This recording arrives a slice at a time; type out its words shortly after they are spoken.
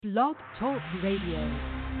Blog Talk Radio.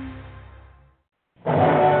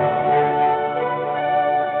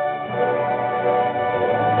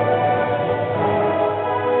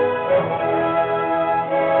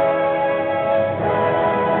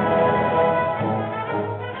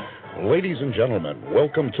 Ladies and gentlemen,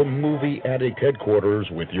 welcome to Movie Addict Headquarters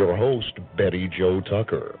with your host, Betty Jo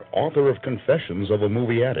Tucker, author of Confessions of a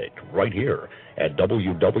Movie Addict, right here at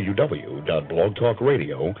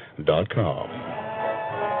www.blogtalkradio.com.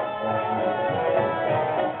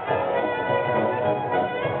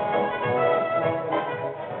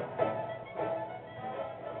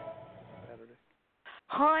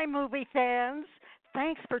 Hi, movie fans.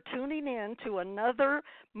 Thanks for tuning in to another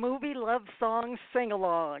Movie Love Song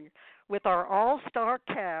Sing-Along with our all-star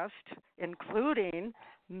cast, including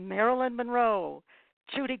Marilyn Monroe,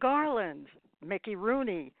 Judy Garland, Mickey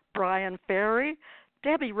Rooney, Bryan Ferry,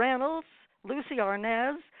 Debbie Reynolds, Lucie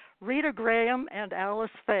Arnaz, Rita Graham, and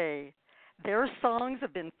Alice Faye. Their songs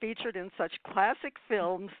have been featured in such classic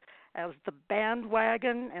films as The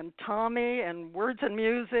Bandwagon and Tommy and Words and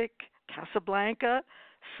Music, Casablanca,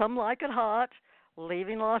 Some Like It Hot,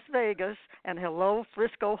 Leaving Las Vegas, and Hello,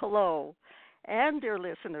 Frisco, Hello. And, dear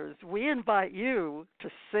listeners, we invite you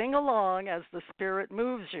to sing along as the spirit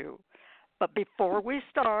moves you. But before we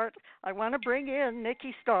start, I want to bring in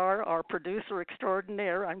Nikki Starr, our producer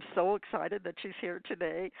extraordinaire. I'm so excited that she's here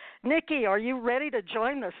today. Nikki, are you ready to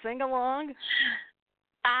join the sing-along?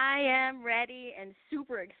 I am ready and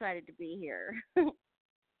super excited to be here.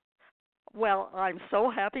 Well, I'm so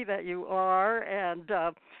happy that you are, and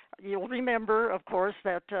you'll remember, of course,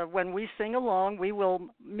 that when we sing along, we will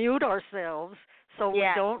mute ourselves so we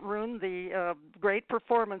don't ruin the great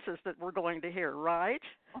performances that we're going to hear, right?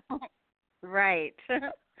 Right.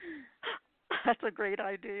 That's a great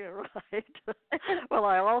idea, right? Well,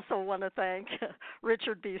 I also want to thank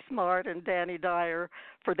Richard B. Smart and Danny Dyer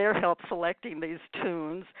for their help selecting these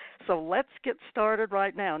tunes. So let's get started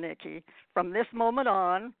right now, Nikki. From this moment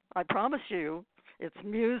on, I promise you, it's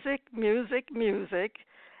music, music, music,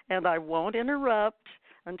 and I won't interrupt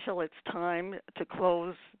until it's time to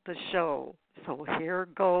close the show. So here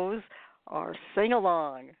goes our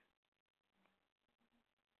sing-along.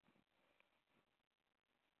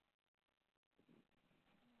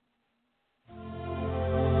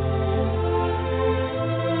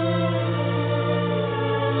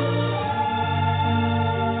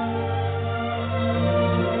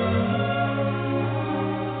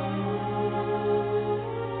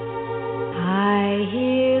 I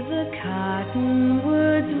hear the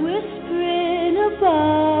cottonwoods whispering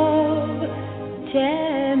above.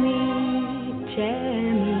 Tammy,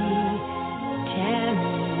 Tammy,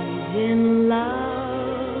 Tammy's in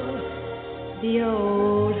love. The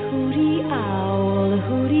old hooty owl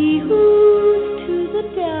hooty hoos to the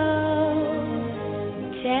dove.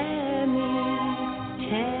 Tammy,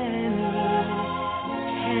 Tammy,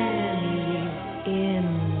 Tammy's in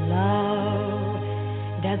love.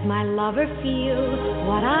 Does my lover feel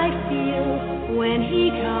what I feel when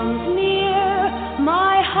he comes near?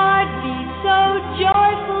 My heart beats so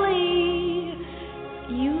joyfully,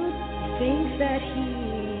 you'd think that he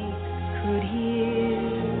could hear.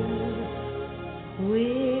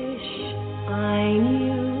 Wish I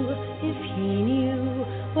knew if he knew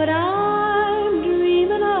what I'm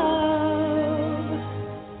dreaming of.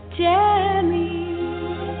 Tammy,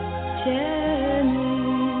 Tammy,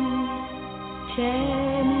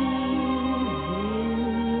 Tammy's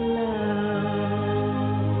in love.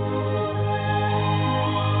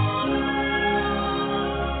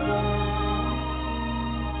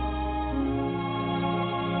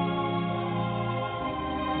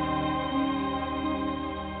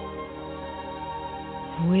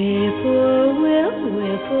 Whippoorwill,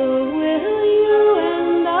 you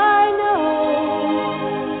and I know.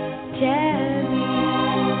 Tammy,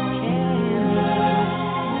 Tammy,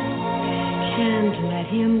 can't let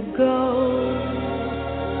him go.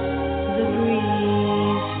 The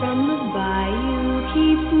breeze from the bayou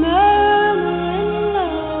keeps murmuring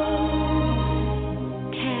low.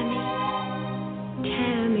 Tammy,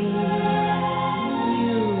 Tammy,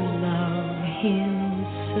 you love him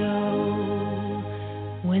so.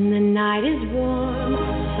 When the night is warm,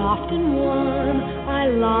 soft and warm, I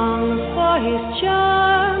long for his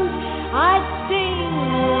charms. I'd sing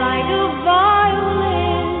like a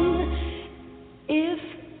violin if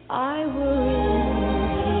I were in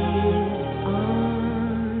his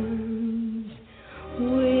arms.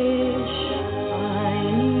 Wish I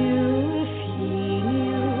knew if he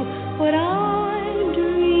knew what I'm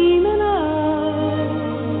dreaming of.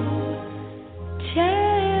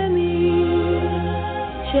 Tammy,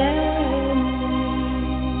 Tammy,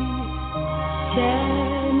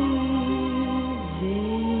 Tammy.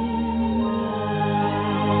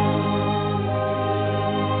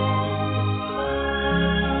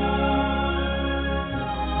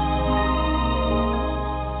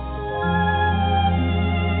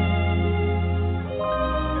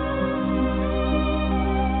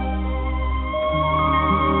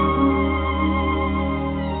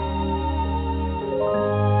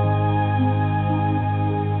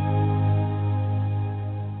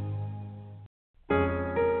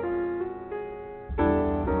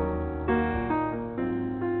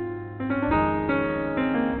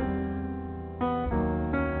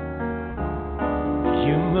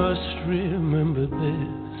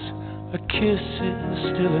 kiss is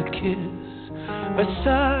still a kiss. A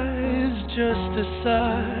sigh is just a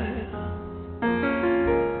sigh.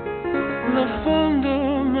 The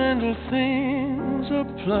fundamental things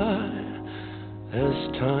apply as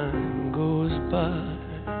time goes by.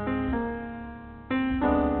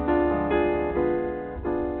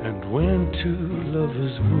 And when two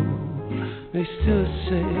lovers woo, they still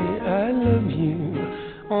say I love you.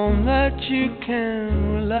 On that you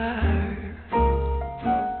can rely.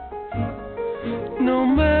 No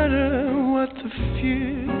matter what the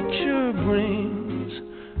future brings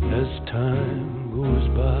as time goes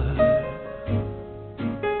by.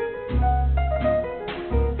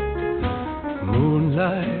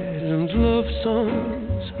 Moonlight and love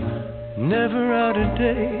songs, never out of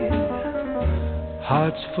date.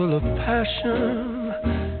 Hearts full of passion,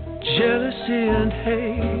 jealousy and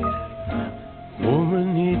hate.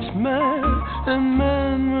 Woman needs man, and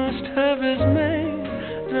man must have his mate.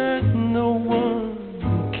 That no one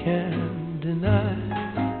can deny.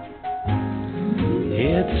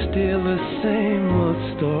 It's still the same old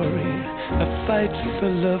story, a fight for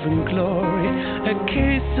love and glory, a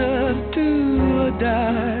case of do or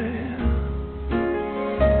die.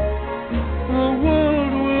 The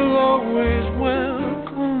world will always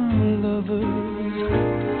welcome lovers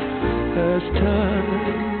as time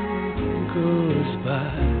goes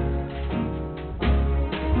by.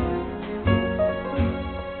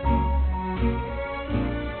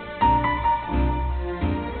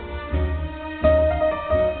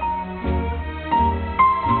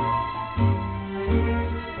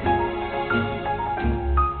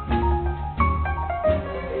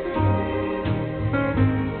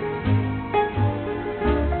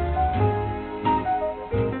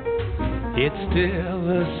 It's still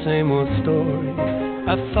the same old story,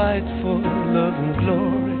 a fight for love and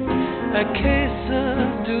glory, a case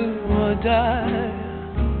of do or die.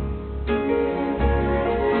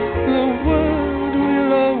 The world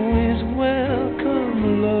will always welcome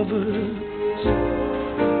lovers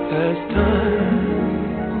as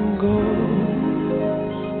time goes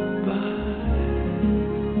by.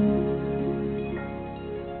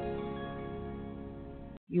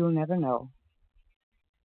 You'll never know.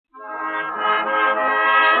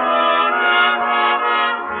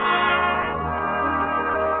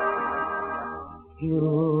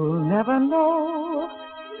 You'll never know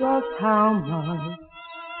just how much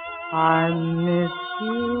I miss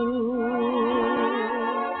you.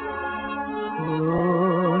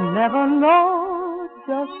 You'll never know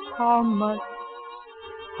just how much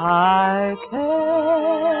I care.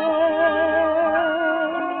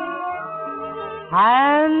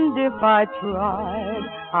 And if I tried,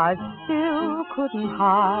 I still couldn't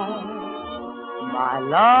hide my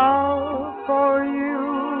love for you.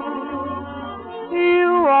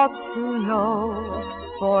 You ought to know,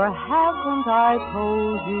 for haven't I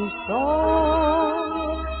told you so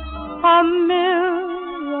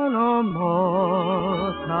 1,000,000 or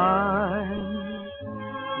more times?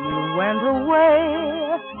 You went away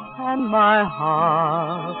and my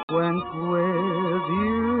heart went with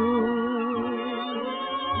you.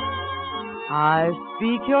 I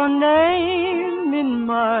speak your name in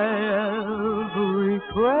my every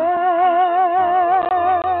prayer.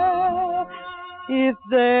 If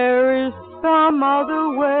there is some other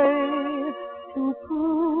way to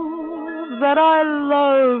prove that I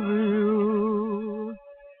love you,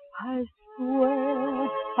 I swear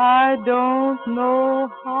I don't know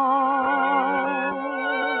how.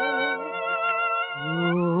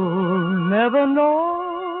 You'll never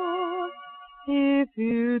know if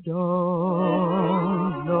you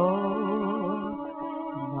don't know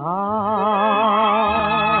now.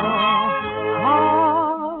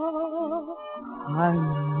 I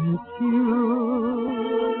miss you.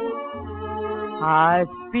 I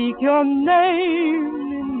speak your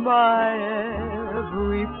name in my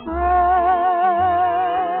every prayer.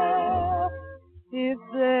 If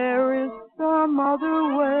there is some other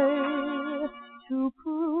way to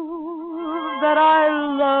prove that I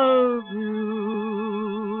love you,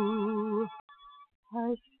 I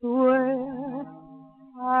swear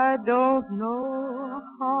I don't know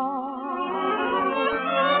how.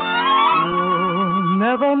 You'll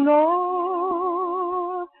never know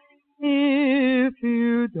if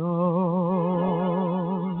you don't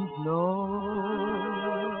know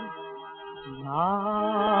now.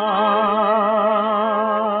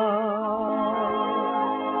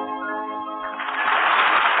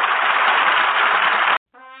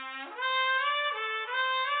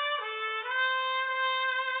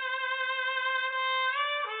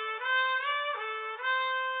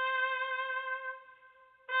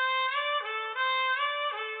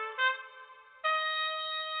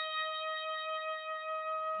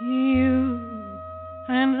 You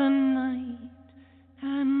and the night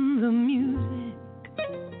and the music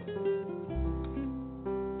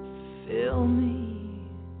fill me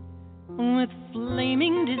with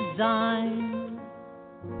flaming desire,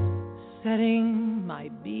 setting my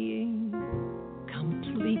being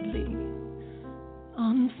completely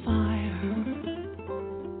on fire.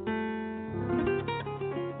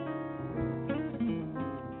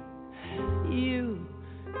 You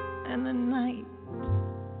and the night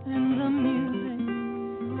and the music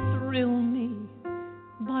thrill me,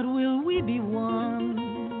 but will we be one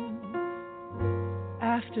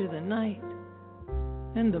after the night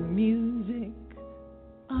and the music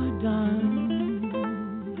are done?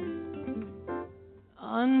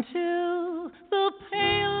 Until the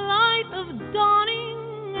pale light of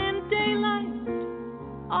dawning and daylight,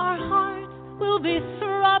 our hearts will be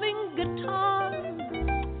throbbing guitars.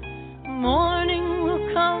 Morning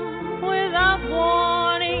will come without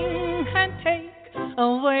warning and take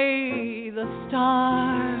away the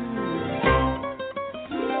stars.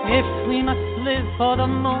 If we must live for the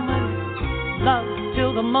moment, love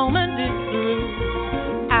till the moment is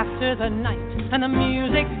through. After the night and the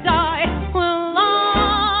music die, will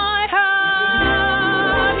I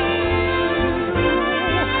have you?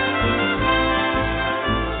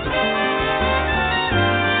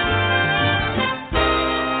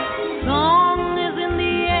 Song is in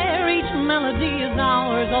the air, each melody is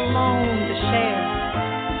ours alone to share.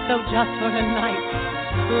 So just for tonight,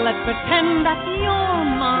 let's pretend that you're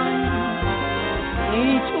mine.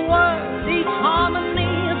 Each word, each harmony,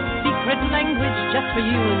 a secret language just for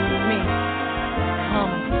you and me.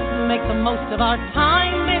 Come, make the most of our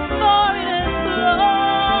time before it is gone.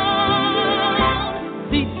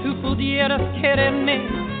 Si tú pudieras quererme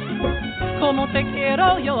como te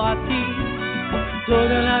quiero yo a ti,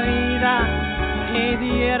 toda la vida te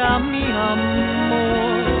diera mi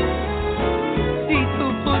amor. Si tú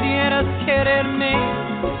pudieras quererme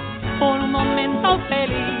por un momento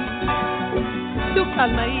feliz, tú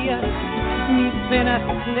calmarías mis penas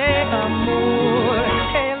de amor.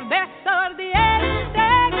 El beso ardiente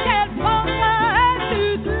que ponga en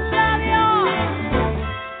tus labios,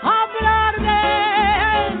 hablar de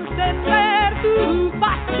encender tu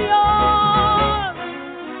pasión,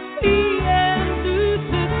 y en tus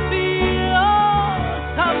suspiros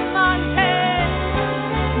amantes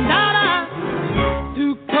dará tu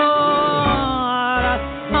corazón.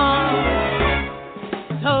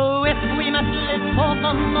 So if we must live for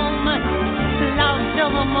the moment, love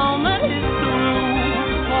till the moment is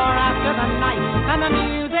through. For after the night and the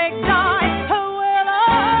music dies, who will I?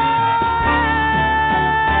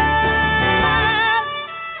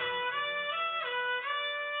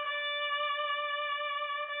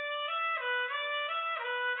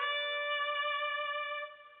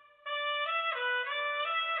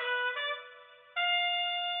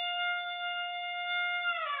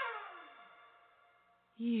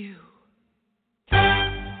 You.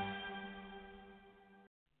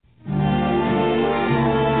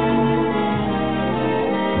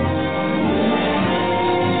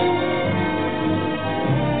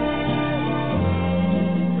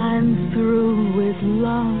 I'm through with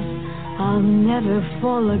love, I'll never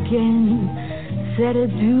fall again. Said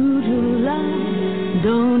adieu to love,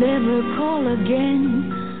 don't ever call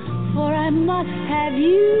again. For I must have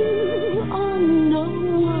you, oh no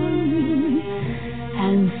one.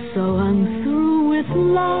 And so I'm through with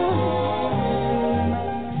love.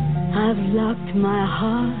 I've locked my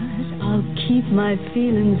heart, I'll keep my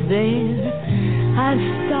feelings there. I've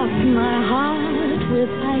stopped my heart with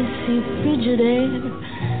icy frigid air.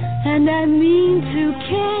 And I mean to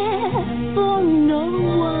care for no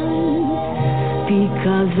one,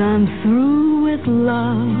 because I'm through with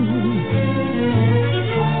love.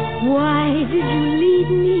 Why did you lead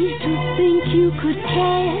me to think you could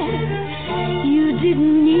care? You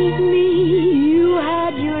didn't need me, you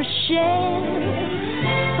had your share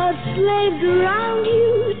of slaves around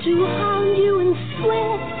you to hound you and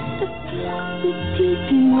sweat with deep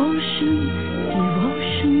emotion,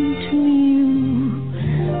 devotion to you.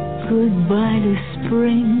 Goodbye to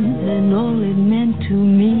spring and all it meant to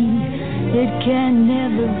me. It can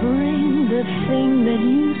never bring the thing that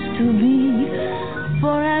used to be.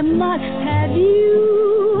 For I must have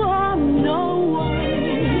you, or no one.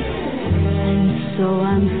 And so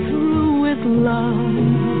I'm through with love.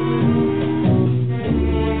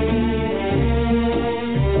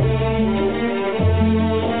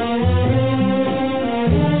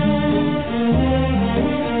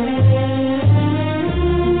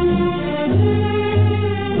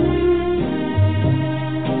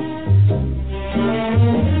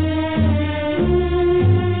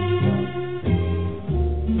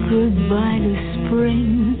 brighter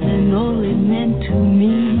spring than all it meant to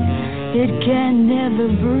me. It can never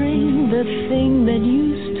bring the thing that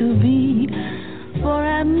used to be. For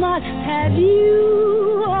I must have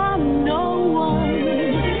you or no one.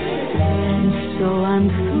 And so I'm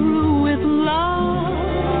through with love.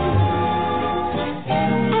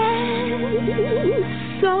 And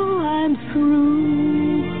so I'm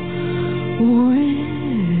through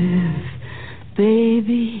with,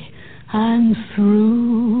 baby, I'm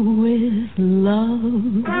through with love.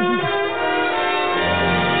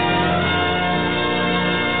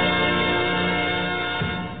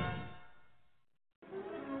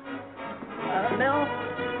 Mel,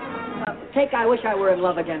 take I Wish I Were in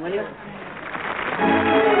Love Again, will you?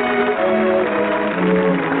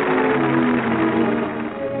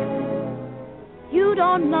 You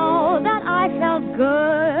don't know that I felt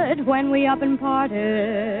good when we up and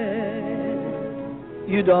parted.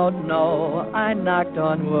 You don't know I knocked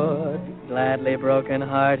on wood, gladly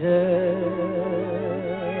broken-hearted.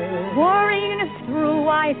 Worrying through,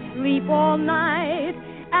 I sleep all night,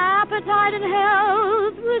 appetite and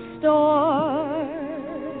health restored.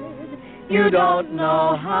 You don't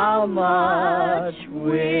know how much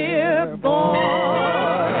we're bored.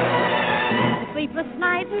 The sleepless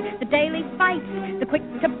nights, the daily fights, the quick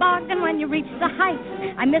toboggan when you reach the heights.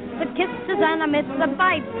 I miss the kisses and I miss the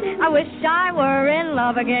bites. I wish I were in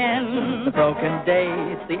love again. The broken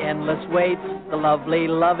dates, the endless waits, the lovely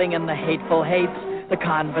loving and the hateful hates, the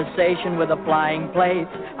conversation with the flying plates.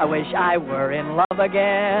 I wish I were in love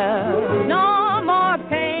again. No more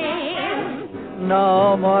pain,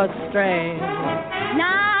 no more strain.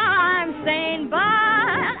 Now I'm sane, but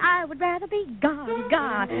I would rather be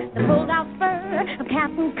gaga. The pulled out fur of cat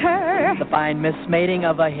and cur, the fine mismating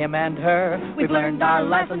of a him and her. We've learned our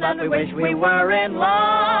lesson and we wish we were in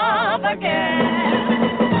love again.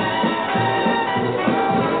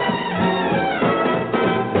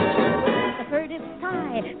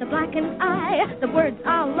 The blackened eye, the words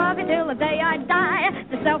I'll love you till the day I die,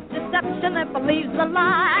 the self-deception that believes the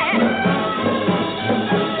lie.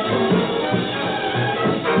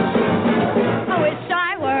 I wish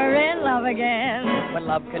I were in love again. When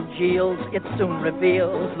love congeals, it soon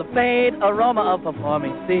reveals the fade aroma of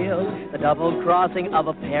performing seals, the double crossing of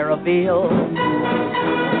a pair of eels.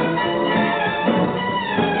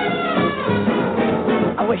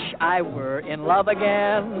 I wish I were in love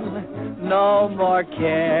again. No more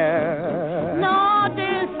care, no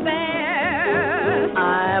despair.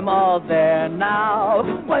 I'm all there now,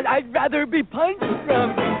 but I'd rather be punched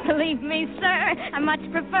from. Believe me, sir, I much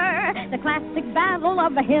prefer the classic battle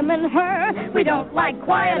of the him and her. We don't like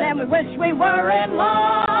quiet and we wish we were in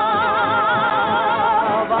love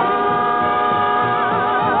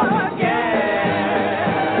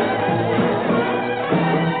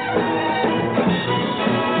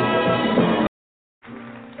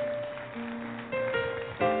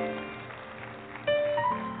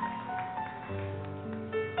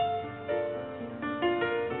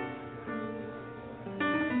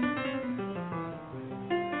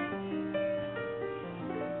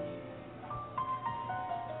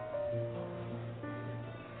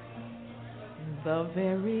The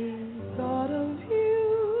very thought of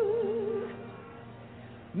you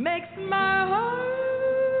makes my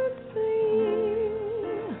heart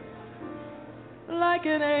sing like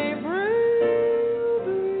an April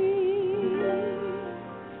breeze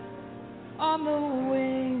on the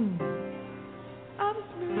wing of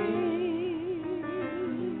spring,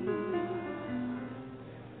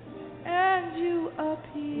 and you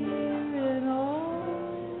appear in all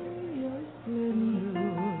your splendor.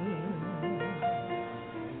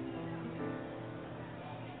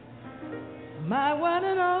 My one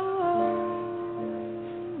and only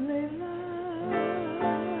love.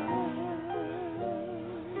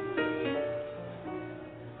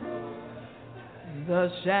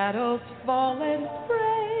 The shadows fall and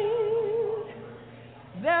spray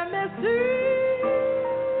their misty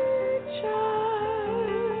charm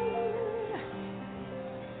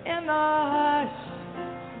in the hush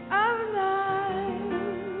of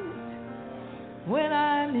night when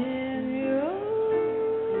I'm in your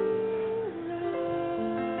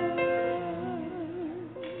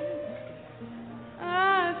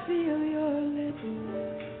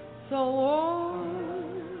so warm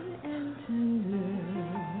and tender.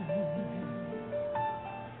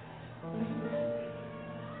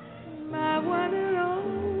 My one and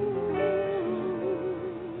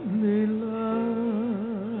only love.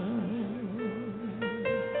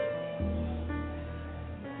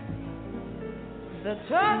 The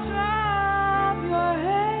touch of your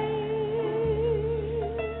hand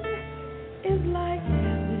is like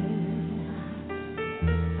heaven.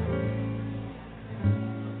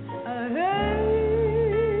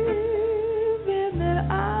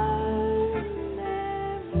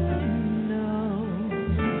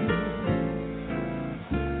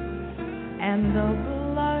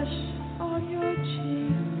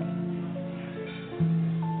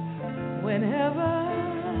 whenever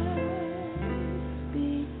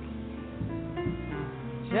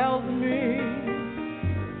tells me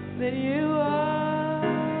that you are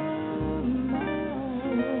mine.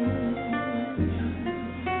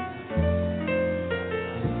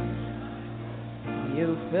 You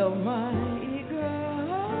fill my ego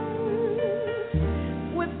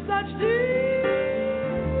with such desire.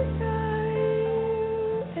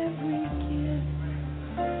 Every kiss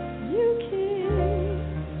you kiss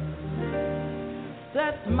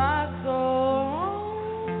sets my soul.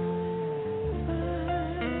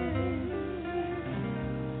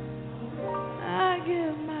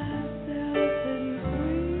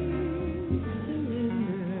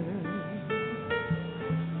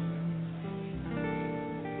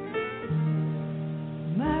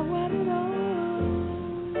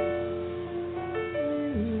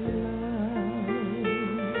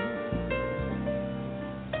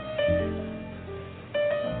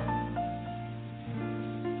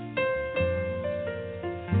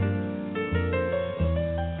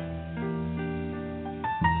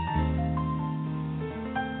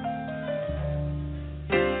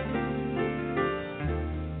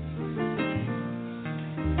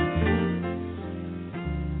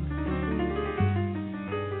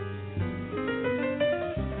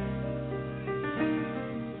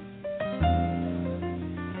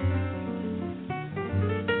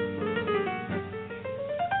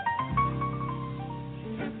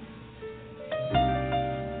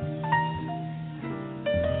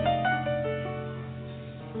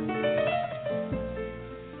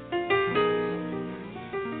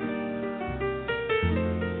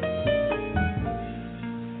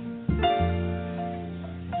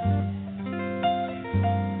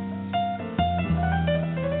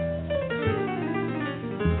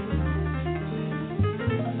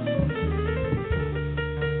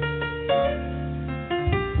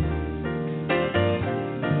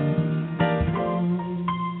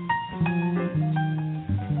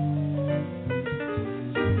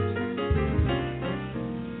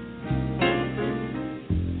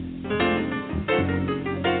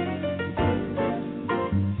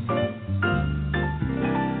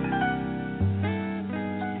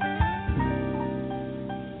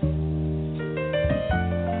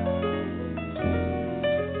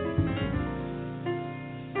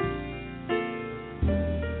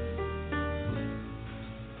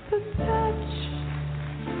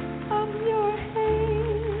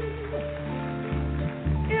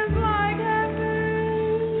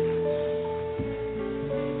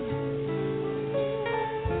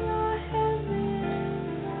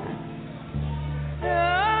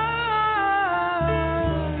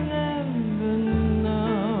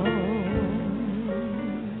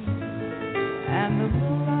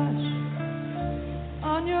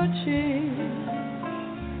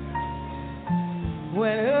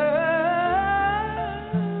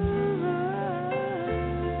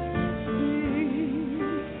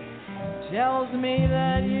 Tells me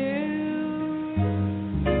that you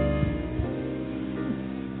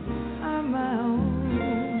are my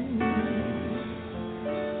own.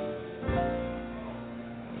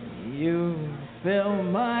 You fill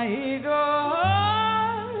my ego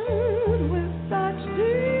with such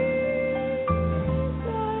desire.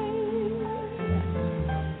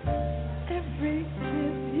 Every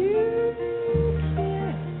kiss you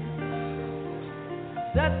kiss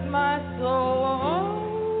sets my soul.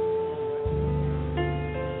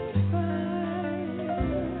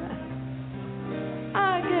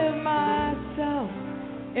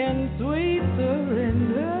 In sweet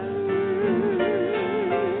surrender,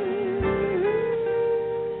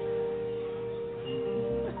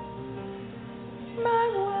 my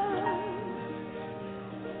one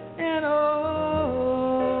and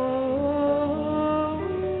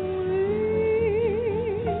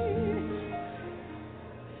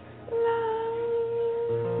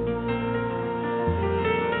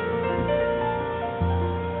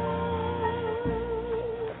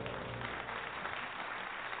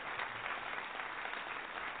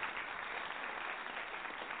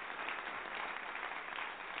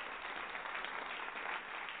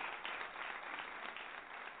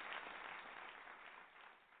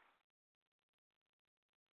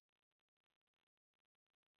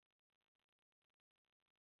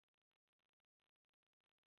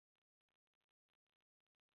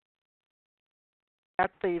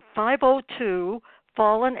at the 502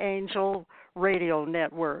 Fallen Angel Radio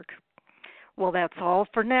Network. Well, that's all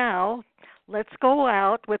for now. Let's go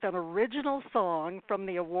out with an original song from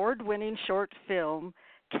the award-winning short film,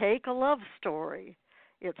 Cake a Love Story.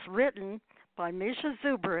 It's written by Misha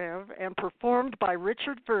Zubrev and performed by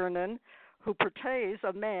Richard Vernon, who portrays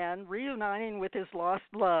a man reuniting with his lost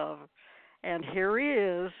love. And here he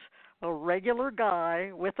is, a regular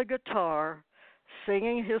guy with a guitar,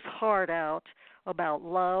 singing his heart out about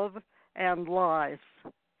love and life.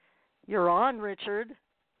 You're on, Richard.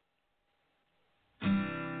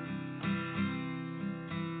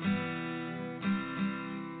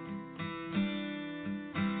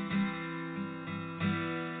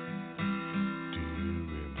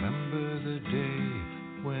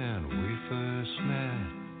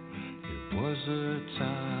 Was a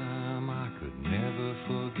time I could never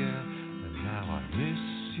forget, and now I miss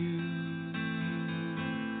you.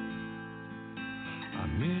 I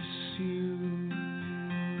miss you.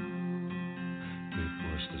 It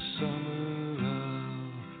was the summer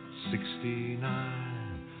of '69.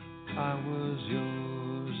 I was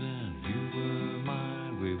yours and you were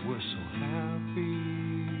mine. We were so happy,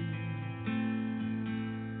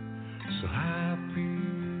 so happy.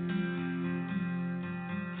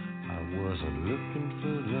 Wasn't looking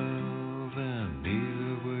for love and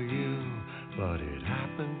neither were you, but it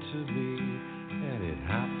happened to me and it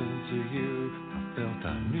happened to you. I felt I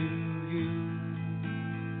knew you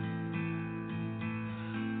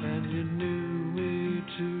and you knew me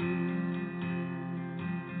too,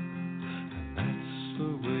 and that's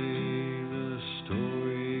the way the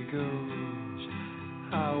story goes.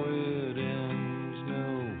 How it ends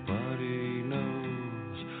nobody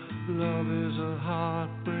knows. Love is a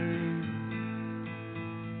heartbreak.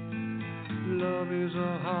 Love is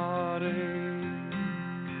a heartache.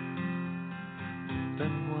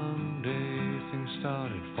 Then one day things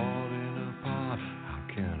started falling apart. How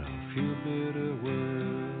can a few bitter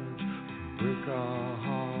words break our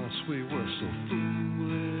hearts? We were so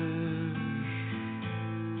foolish,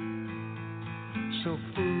 so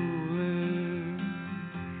foolish.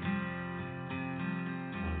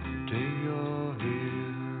 One day you're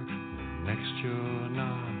here, the next you're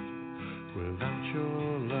not. Without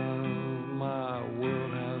your love, my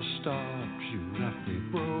world has stopped. You left me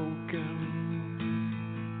broken,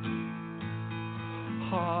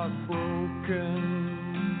 heartbroken,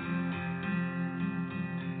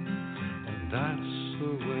 and that's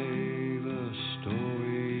the way the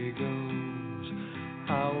story goes.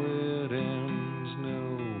 How it ends,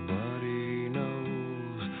 nobody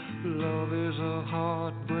knows. Love is a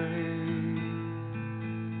heartbreak.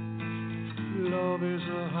 Love is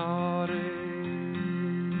a heartache.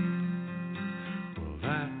 Well,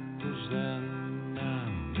 that was then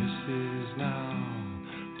and this is now.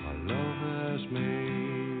 Our love has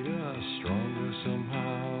made us stronger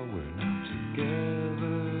somehow. We're now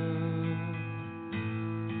together.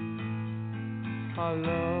 Our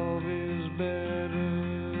love is better.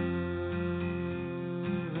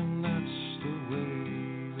 And that's the way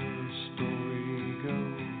the story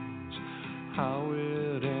goes. How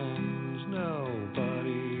it ends,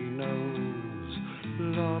 nobody knows.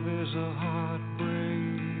 Love is a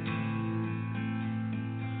heartbreak.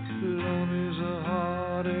 Love is a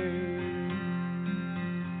heartache.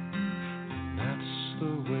 That's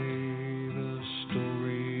the way the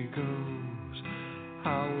story goes.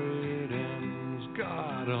 How it ends,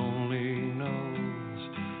 God only knows.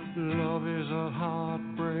 Love is a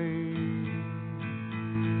heartbreak.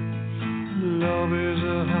 Love is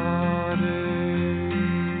a heartache.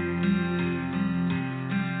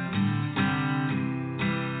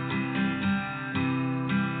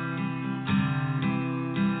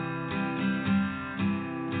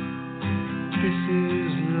 This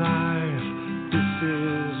is life, this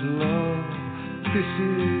is love, this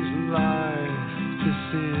is life, this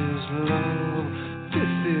is love,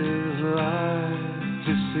 this is life,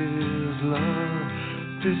 this is love,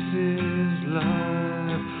 this is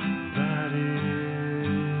life, that is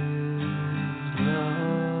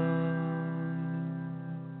love.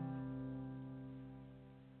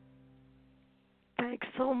 Thanks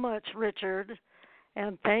so much, Richard.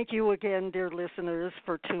 And thank you again, dear listeners,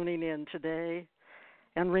 for tuning in today.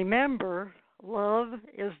 And remember, love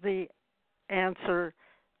is the answer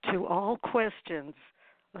to all questions,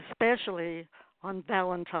 especially on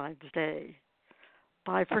Valentine's Day.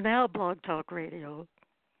 Bye for now, Blog Talk Radio.